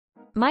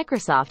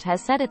Microsoft has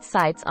set its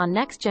sights on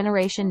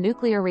next-generation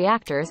nuclear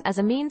reactors as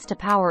a means to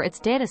power its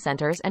data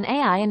centers and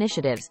AI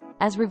initiatives,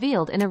 as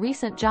revealed in a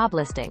recent job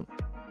listing.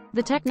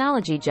 The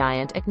technology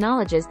giant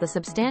acknowledges the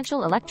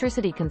substantial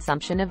electricity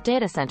consumption of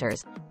data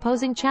centers,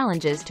 posing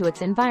challenges to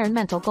its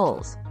environmental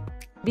goals.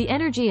 The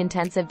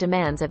energy-intensive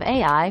demands of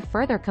AI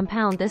further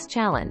compound this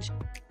challenge.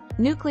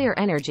 Nuclear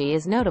energy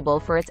is notable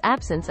for its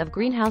absence of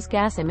greenhouse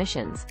gas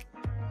emissions.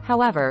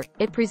 However,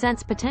 it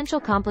presents potential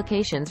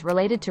complications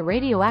related to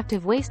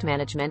radioactive waste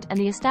management and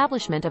the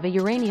establishment of a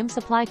uranium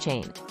supply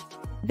chain.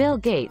 Bill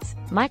Gates,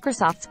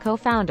 Microsoft's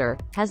co-founder,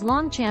 has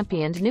long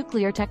championed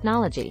nuclear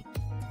technology.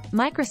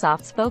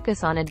 Microsoft's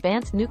focus on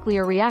advanced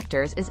nuclear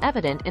reactors is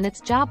evident in its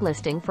job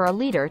listing for a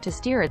leader to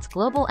steer its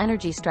global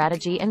energy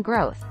strategy and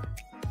growth.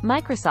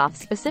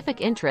 Microsoft's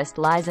specific interest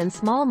lies in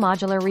small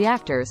modular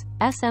reactors,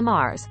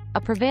 SMRs,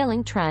 a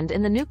prevailing trend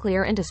in the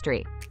nuclear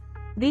industry.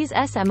 These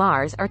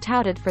SMRs are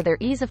touted for their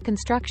ease of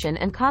construction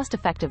and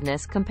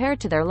cost-effectiveness compared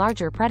to their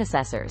larger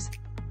predecessors.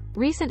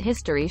 Recent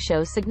history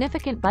shows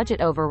significant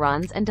budget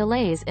overruns and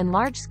delays in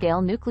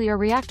large-scale nuclear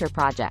reactor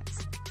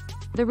projects.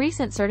 The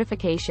recent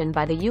certification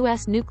by the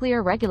U.S.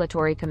 Nuclear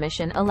Regulatory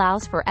Commission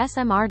allows for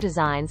SMR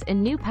designs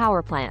in new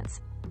power plants.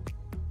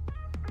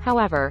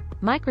 However,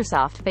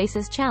 Microsoft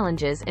faces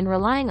challenges in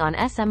relying on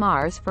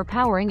SMRs for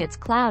powering its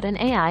cloud and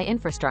AI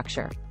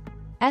infrastructure.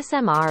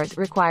 SMRs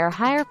require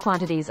higher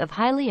quantities of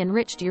highly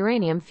enriched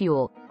uranium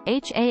fuel,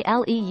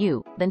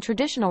 HALEU, than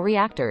traditional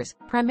reactors,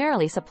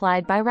 primarily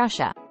supplied by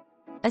Russia.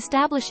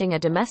 Establishing a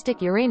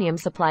domestic uranium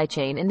supply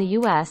chain in the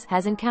U.S.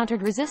 has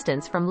encountered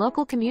resistance from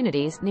local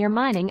communities near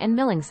mining and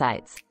milling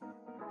sites.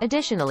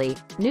 Additionally,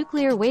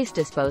 nuclear waste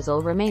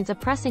disposal remains a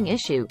pressing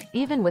issue,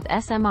 even with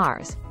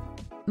SMRs.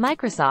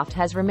 Microsoft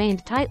has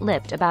remained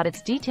tight-lipped about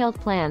its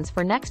detailed plans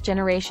for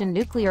next-generation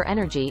nuclear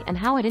energy and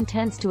how it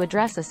intends to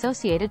address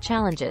associated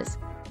challenges.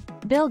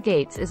 Bill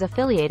Gates is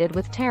affiliated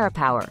with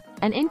TerraPower,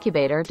 an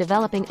incubator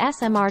developing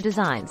SMR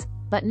designs,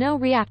 but no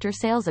reactor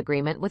sales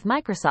agreement with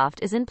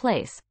Microsoft is in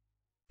place.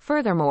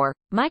 Furthermore,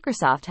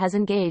 Microsoft has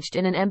engaged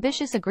in an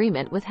ambitious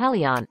agreement with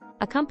Helion,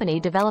 a company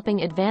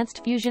developing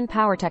advanced fusion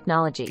power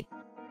technology.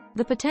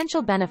 The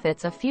potential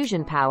benefits of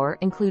fusion power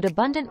include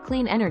abundant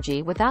clean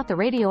energy without the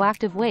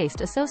radioactive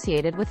waste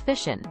associated with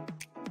fission.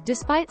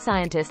 Despite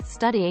scientists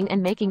studying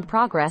and making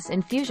progress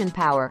in fusion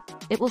power,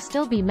 it will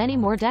still be many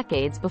more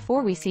decades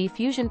before we see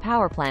fusion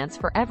power plants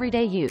for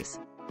everyday use.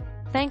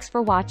 Thanks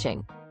for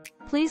watching.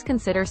 Please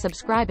consider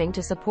subscribing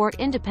to support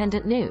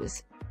independent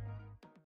news.